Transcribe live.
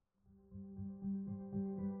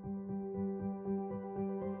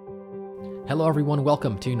Hello, everyone.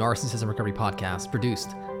 Welcome to Narcissism Recovery Podcast,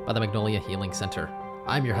 produced by the Magnolia Healing Center.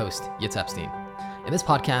 I'm your host, Yitz Epstein. In this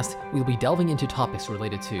podcast, we'll be delving into topics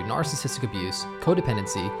related to narcissistic abuse,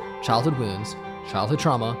 codependency, childhood wounds, childhood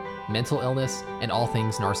trauma, mental illness, and all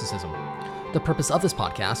things narcissism. The purpose of this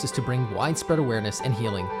podcast is to bring widespread awareness and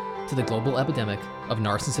healing to the global epidemic of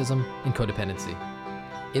narcissism and codependency.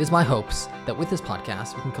 It is my hopes that with this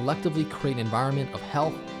podcast, we can collectively create an environment of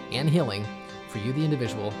health and healing for you, the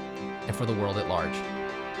individual, and for the world at large.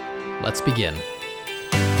 Let's begin.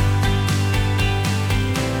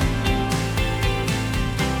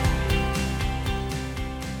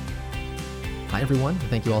 Hi, everyone.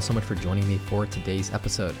 Thank you all so much for joining me for today's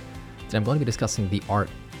episode. Today, I'm going to be discussing the art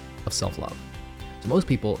of self-love. So most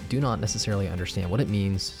people do not necessarily understand what it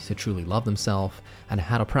means to truly love themselves and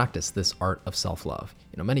how to practice this art of self-love.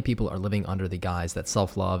 Many people are living under the guise that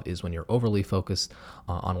self-love is when you're overly focused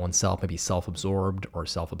on oneself, maybe self-absorbed or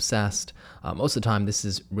self-obsessed. Most of the time, this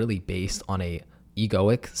is really based on a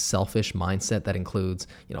egoic, selfish mindset that includes,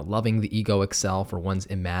 loving the egoic self or one's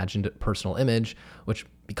imagined personal image, which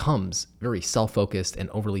becomes very self-focused and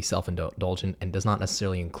overly self-indulgent and does not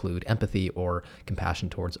necessarily include empathy or compassion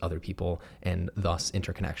towards other people and thus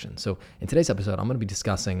interconnection. So in today's episode, I'm going to be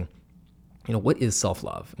discussing what is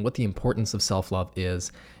self-love and what the importance of self-love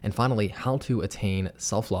is, and finally, how to attain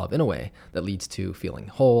self-love in a way that leads to feeling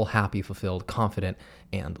whole, happy, fulfilled, confident,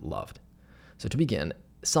 and loved. So to begin,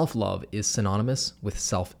 self-love is synonymous with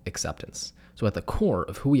self-acceptance. So at the core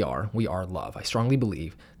of who we are love. I strongly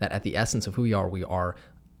believe that at the essence of who we are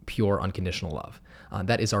pure unconditional love.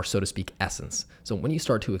 That is our, so to speak, essence. So when you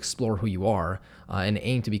start to explore who you are and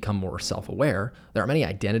aim to become more self-aware, there are many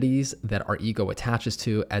identities that our ego attaches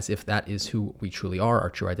to as if that is who we truly are, our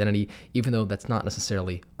true identity, even though that's not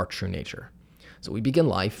necessarily our true nature. So we begin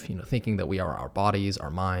life, thinking that we are our bodies, our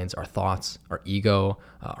minds, our thoughts, our ego,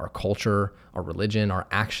 our culture, our religion, our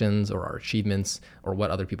actions, or our achievements, or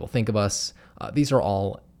what other people think of us. These are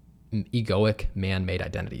all egoic, man-made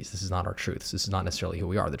identities. This is not our truth. This is not necessarily who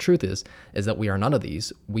we are. The truth is that we are none of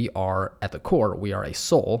these. We are, at the core, we are a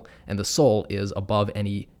soul, and the soul is above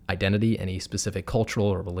any identity, any specific cultural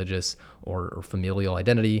or religious or familial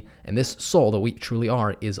identity. And this soul that we truly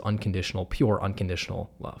are is unconditional, pure, unconditional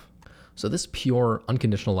love. So this pure,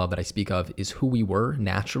 unconditional love that I speak of is who we were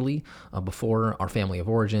naturally before our family of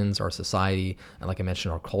origins, our society, and like I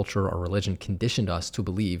mentioned, our culture, our religion conditioned us to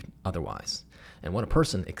believe otherwise. And when a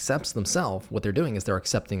person accepts themselves, what they're doing is they're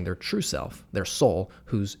accepting their true self, their soul,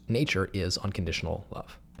 whose nature is unconditional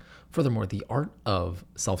love. Furthermore, the art of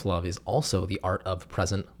self-love is also the art of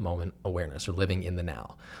present moment awareness, or living in the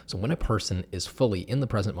now. So when a person is fully in the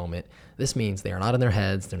present moment, this means they are not in their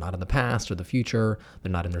heads, they're not in the past or the future,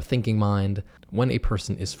 they're not in their thinking mind. When a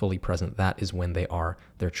person is fully present, that is when they are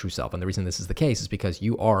their true self. And the reason this is the case is because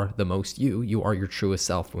you are the most you are your truest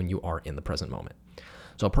self when you are in the present moment.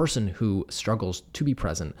 So a person who struggles to be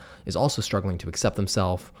present is also struggling to accept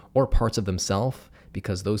themselves or parts of themselves,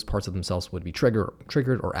 because those parts of themselves would be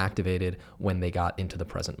triggered or activated when they got into the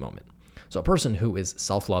present moment. So a person who is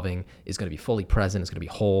self-loving is going to be fully present, is going to be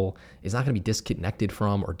whole, is not going to be disconnected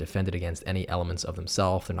from or defended against any elements of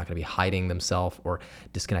themselves. They're not going to be hiding themselves or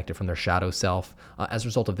disconnected from their shadow self. As a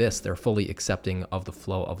result of this, they're fully accepting of the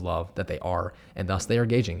flow of love that they are, and thus they are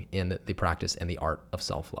engaging in the practice and the art of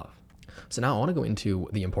self-love. So now I want to go into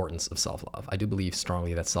the importance of self-love. I do believe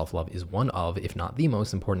strongly that self-love is one of, if not the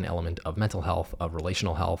most important element of mental health, of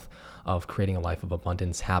relational health, of creating a life of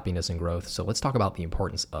abundance, happiness, and growth. So let's talk about the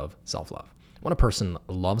importance of self-love. When a person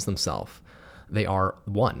loves themselves, they are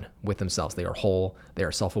one with themselves. They are whole, they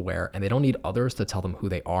are self-aware, and they don't need others to tell them who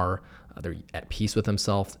they are. They're at peace with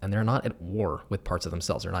themselves, and they're not at war with parts of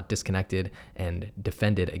themselves. They're not disconnected and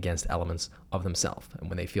defended against elements of themselves. And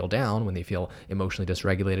when they feel down, when they feel emotionally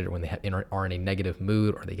dysregulated, or when they are in a negative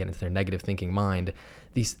mood, or they get into their negative thinking mind,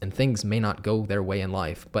 these things may not go their way in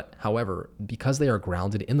life. But however, because they are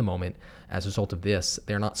grounded in the moment, as a result of this,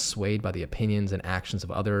 they're not swayed by the opinions and actions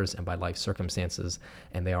of others and by life circumstances,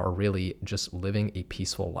 and they are really just living a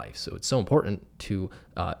peaceful life. So it's so important to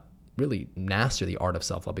really master the art of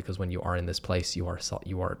self-love, because when you are in this place, you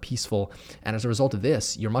are peaceful. And as a result of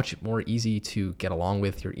this, you're much more easy to get along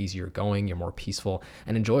with, you're easier going, you're more peaceful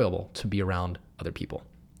and enjoyable to be around other people.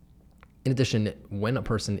 In addition, when a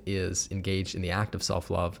person is engaged in the act of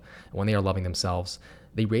self-love, when they are loving themselves,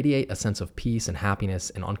 they radiate a sense of peace and happiness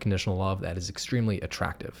and unconditional love that is extremely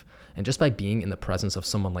attractive. And just by being in the presence of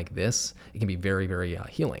someone like this, it can be very, very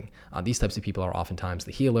healing. These types of people are oftentimes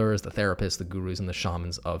the healers, the therapists, the gurus, and the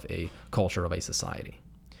shamans of a culture, of a society.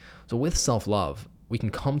 So with self-love, we can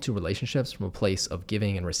come to relationships from a place of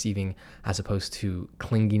giving and receiving, as opposed to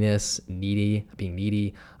clinginess, being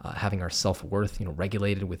needy, having our self-worth,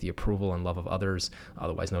 regulated with the approval and love of others,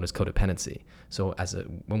 otherwise known as codependency. So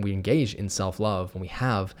when we engage in self-love, when we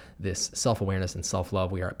have this self-awareness and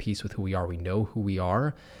self-love, we are at peace with who we are. We know who we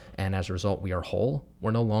are. And as a result, we are whole.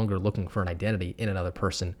 We're no longer looking for an identity in another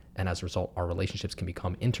person. And as a result, our relationships can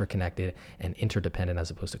become interconnected and interdependent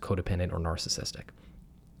as opposed to codependent or narcissistic.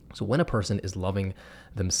 So when a person is loving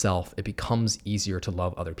themselves, it becomes easier to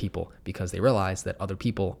love other people because they realize that other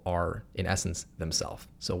people are, in essence, themselves.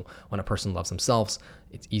 So when a person loves themselves,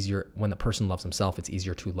 it's easier. When the person loves himself, it's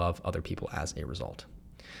easier to love other people as a result.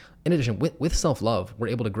 In addition, with self-love, we're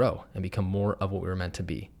able to grow and become more of what we were meant to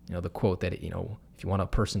be. The quote that, if you want a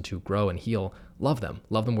person to grow and heal, love them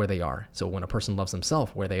where they are. So when a person loves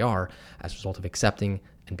themselves where they are, as a result of accepting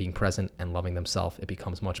and being present and loving themselves, it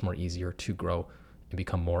becomes much more easier to grow and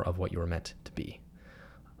become more of what you were meant to be.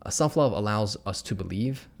 Self-love allows us to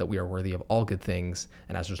believe that we are worthy of all good things.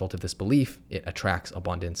 And as a result of this belief, it attracts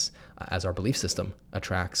abundance, as our belief system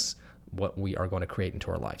attracts what we are going to create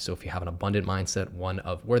into our life. So if you have an abundant mindset, one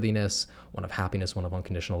of worthiness, one of happiness, one of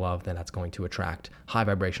unconditional love, then that's going to attract high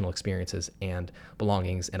vibrational experiences and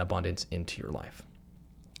belongings and abundance into your life.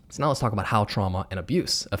 So now let's talk about how trauma and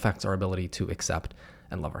abuse affects our ability to accept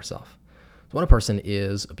and love ourselves. So when a person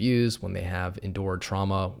is abused, when they have endured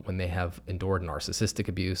trauma, when they have endured narcissistic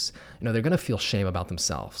abuse, they're going to feel shame about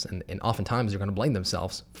themselves. And oftentimes they're going to blame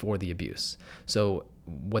themselves for the abuse. So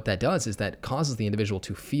what that does is that causes the individual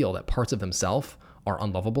to feel that parts of themselves are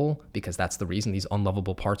unlovable because that's the reason. These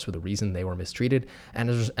unlovable parts were the reason they were mistreated. And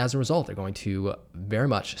as a result, they're going to very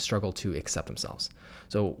much struggle to accept themselves.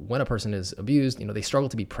 So when a person is abused, they struggle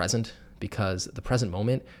to be present because the present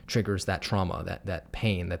moment triggers that trauma, that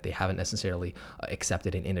pain that they haven't necessarily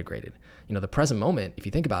accepted and integrated. The present moment, if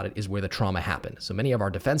you think about it, is where the trauma happened. So many of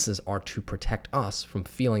our defenses are to protect us from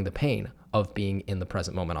feeling the pain of being in the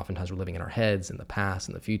present moment. Oftentimes we're living in our heads, in the past,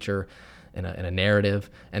 in the future, in a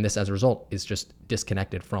narrative. And this, as a result, is just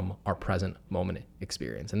disconnected from our present moment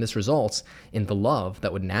experience. And this results in the love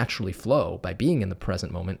that would naturally flow by being in the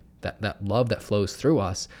present moment. That love that flows through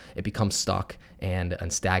us, it becomes stuck and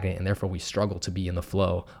stagnant, and therefore we struggle to be in the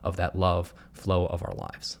flow of that love flow of our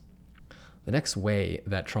lives. The next way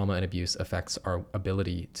that trauma and abuse affects our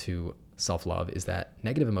ability to self-love is that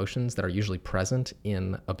negative emotions that are usually present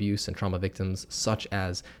in abuse and trauma victims, such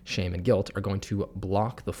as shame and guilt, are going to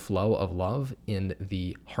block the flow of love in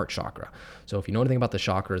the heart chakra. So if you know anything about the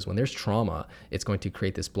chakras, when there's trauma, it's going to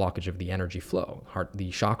create this blockage of the energy flow.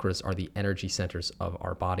 The chakras are the energy centers of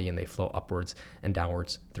our body, and they flow upwards and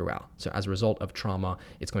downwards throughout. So as a result of trauma,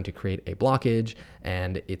 it's going to create a blockage,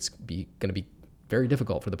 and it's going to be very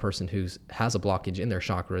difficult for the person who has a blockage in their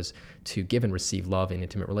chakras to give and receive love in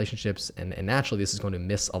intimate relationships. And naturally, this is going to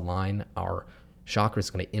misalign our chakras. It's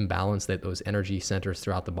going to imbalance those energy centers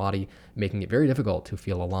throughout the body, making it very difficult to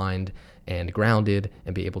feel aligned and grounded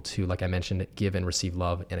and be able to, like I mentioned, give and receive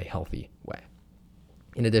love in a healthy way.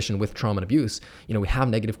 In addition, with trauma and abuse, we have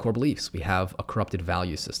negative core beliefs. We have a corrupted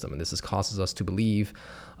value system, and this causes us to believe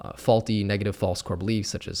faulty, negative, false core beliefs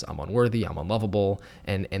such as I'm unworthy, I'm unlovable,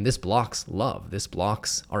 and this blocks love. This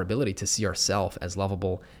blocks our ability to see ourselves as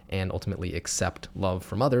lovable and ultimately accept love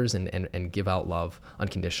from others and give out love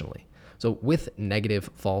unconditionally. So with negative,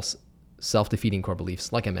 false, self-defeating core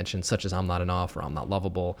beliefs, like I mentioned, such as I'm not enough or I'm not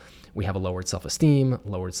lovable, we have a lowered self-esteem,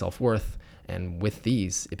 lowered self-worth. And with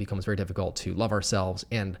these, it becomes very difficult to love ourselves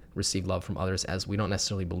and receive love from others, as we don't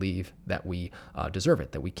necessarily believe that we deserve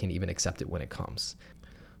it, that we can even accept it when it comes.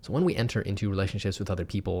 So when we enter into relationships with other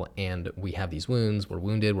people and we have these wounds, we're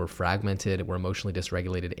wounded, we're fragmented, we're emotionally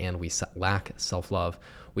dysregulated, and we lack self-love,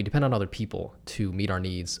 we depend on other people to meet our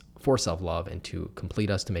needs for self-love and to complete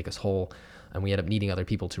us, to make us whole. And we end up needing other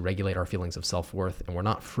people to regulate our feelings of self-worth, and we're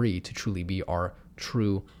not free to truly be our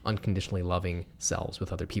true, unconditionally loving selves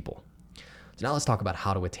with other people. So now let's talk about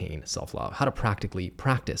how to attain self-love, how to practically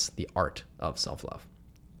practice the art of self-love.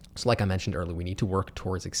 So like I mentioned earlier, we need to work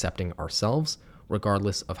towards accepting ourselves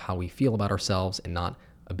regardless of how we feel about ourselves and not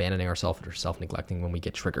abandoning ourselves or self-neglecting when we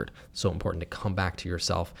get triggered. So important to come back to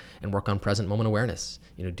yourself and work on present moment awareness,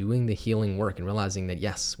 doing the healing work and realizing that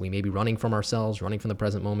yes, we may be running from ourselves, running from the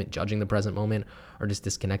present moment, judging the present moment, or just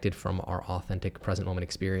disconnected from our authentic present moment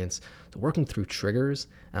experience. So working through triggers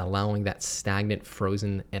and allowing that stagnant,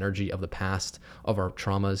 frozen energy of the past, of our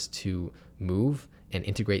traumas to move and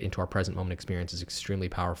integrate into our present moment experience is extremely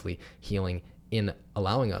powerfully healing in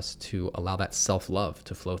allowing us to allow that self-love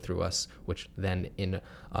to flow through us, which then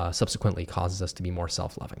subsequently causes us to be more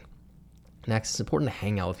self-loving. Next, it's important to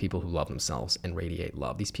hang out with people who love themselves and radiate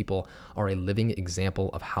love. These people are a living example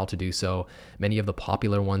of how to do so. Many of the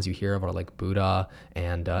popular ones you hear of are like Buddha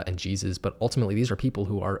and Jesus, but ultimately these are people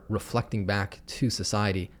who are reflecting back to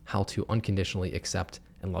society how to unconditionally accept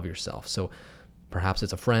and love yourself. So perhaps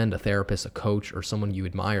it's a friend, a therapist, a coach, or someone you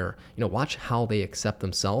admire. Watch how they accept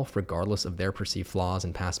themselves regardless of their perceived flaws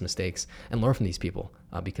and past mistakes, and learn from these people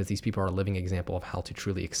because these people are a living example of how to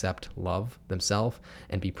truly accept, love themselves,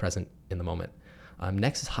 and be present in the moment.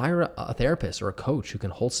 Next is hire a therapist or a coach who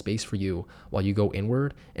can hold space for you while you go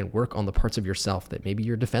inward and work on the parts of yourself that maybe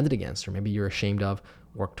you're defended against or maybe you're ashamed of.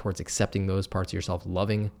 Work towards accepting those parts of yourself,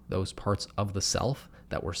 loving those parts of the self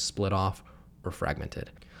that were split off or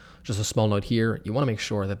fragmented. Just a small note here, you want to make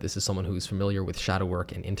sure that this is someone who's familiar with shadow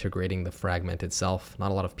work and integrating the fragmented self.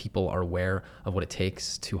 Not a lot of people are aware of what it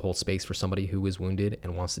takes to hold space for somebody who is wounded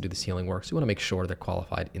and wants to do this healing work. So you want to make sure they're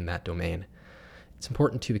qualified in that domain. It's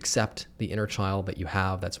important to accept the inner child that you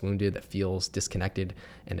have that's wounded, that feels disconnected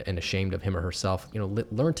and ashamed of him or herself.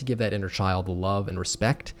 Learn to give that inner child the love and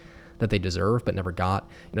respect that they deserve but never got.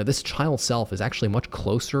 This child self is actually much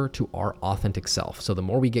closer to our authentic self. So the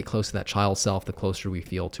more we get close to that child self, the closer we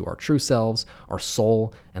feel to our true selves, our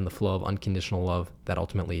soul, and the flow of unconditional love that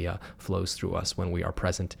ultimately flows through us when we are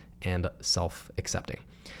present and self-accepting.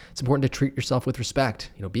 It's important to treat yourself with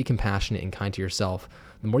respect. Be compassionate and kind to yourself.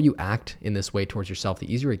 The more you act in this way towards yourself,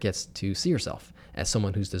 the easier it gets to see yourself as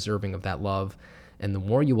someone who's deserving of that love. And the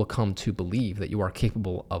more you will come to believe that you are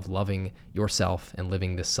capable of loving yourself and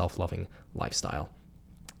living this self-loving lifestyle.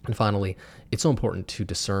 And finally, it's so important to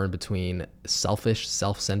discern between selfish,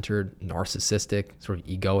 self-centered, narcissistic, sort of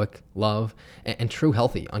egoic love and true,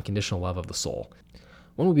 healthy, unconditional love of the soul.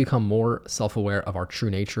 When we become more self-aware of our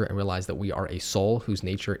true nature and realize that we are a soul whose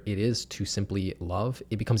nature it is to simply love,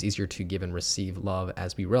 it becomes easier to give and receive love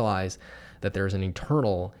as we realize that there's an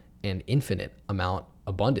eternal and infinite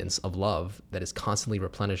abundance of love that is constantly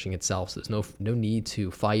replenishing itself. So there's no need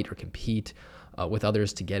to fight or compete with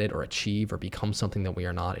others to get it or achieve or become something that we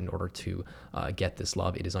are not in order to get this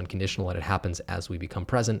love. It is unconditional and it happens as we become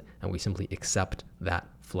present and we simply accept that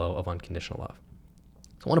flow of unconditional love.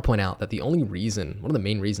 So I want to point out that one of the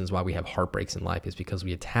main reasons why we have heartbreaks in life is because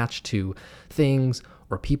we attach to things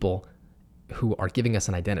or people who are giving us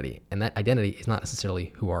an identity, and that identity is not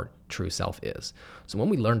necessarily who our true self is. So when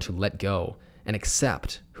we learn to let go and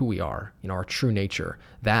accept who we are, our true nature,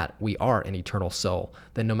 that we are an eternal soul,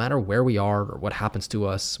 then no matter where we are or what happens to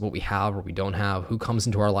us, what we have or we don't have, who comes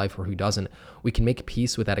into our life or who doesn't, we can make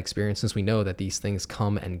peace with that experience since we know that these things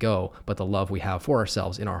come and go, but the love we have for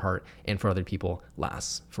ourselves in our heart and for other people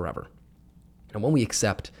lasts forever. And when we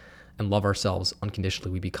accept and love ourselves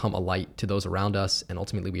unconditionally, we become a light to those around us, and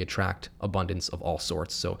ultimately we attract abundance of all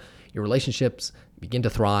sorts. So your relationships begin to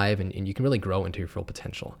thrive and you can really grow into your full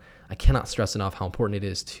potential. I cannot stress enough how important it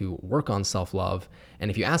is to work on self-love. And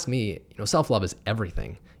if you ask me, self-love is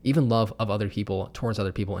everything. Even love of other people, towards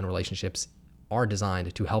other people in relationships, are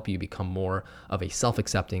designed to help you become more of a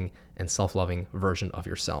self-accepting and self-loving version of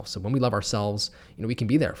yourself. So when we love ourselves, we can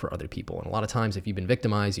be there for other people. And a lot of times if you've been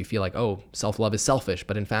victimized, you feel like, oh, self-love is selfish.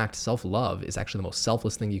 But in fact, self-love is actually the most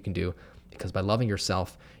selfless thing you can do, because by loving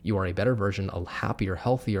yourself, you are a better version, a happier,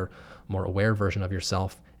 healthier, more aware version of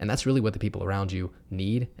yourself. And that's really what the people around you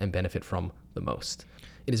need and benefit from the most.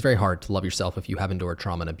 It is very hard to love yourself if you have endured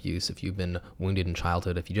trauma and abuse, if you've been wounded in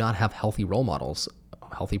childhood, if you do not have healthy role models,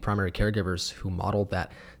 healthy primary caregivers who modeled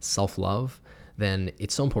that self-love, then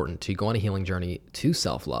it's so important to go on a healing journey to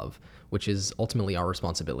self-love, which is ultimately our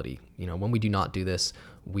responsibility. When we do not do this,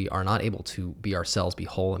 we are not able to be ourselves, be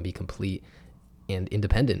whole, and be complete and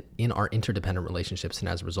independent in our interdependent relationships. And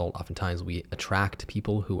as a result, oftentimes we attract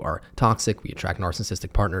people who are toxic. We attract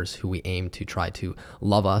narcissistic partners who we aim to try to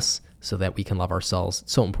love us so that we can love ourselves.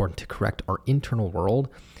 It's so important to correct our internal world.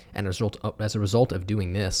 And as a result of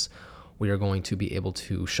doing this, we are going to be able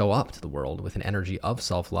to show up to the world with an energy of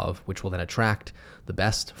self-love, which will then attract the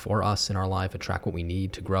best for us in our life, attract what we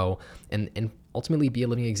need to grow, and ultimately be a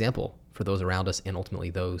living example for those around us and ultimately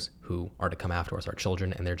those who are to come after us, our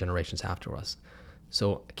children and their generations after us.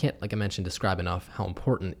 So I can't, like I mentioned, describe enough how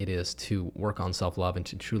important it is to work on self-love and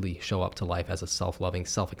to truly show up to life as a self-loving,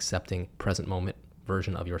 self-accepting, present moment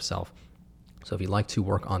version of yourself. So if you'd like to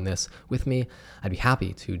work on this with me, I'd be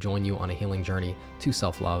happy to join you on a healing journey to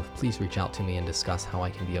self-love. Please reach out to me and discuss how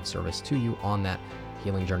I can be of service to you on that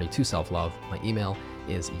healing journey to self-love. My email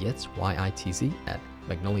is yitz, Y-I-T-Z, at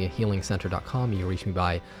magnoliahealingcenter.com. You can reach me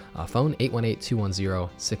by phone,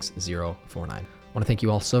 818-210-6049. I want to thank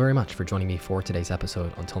you all so very much for joining me for today's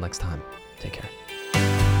episode. Until next time, take care.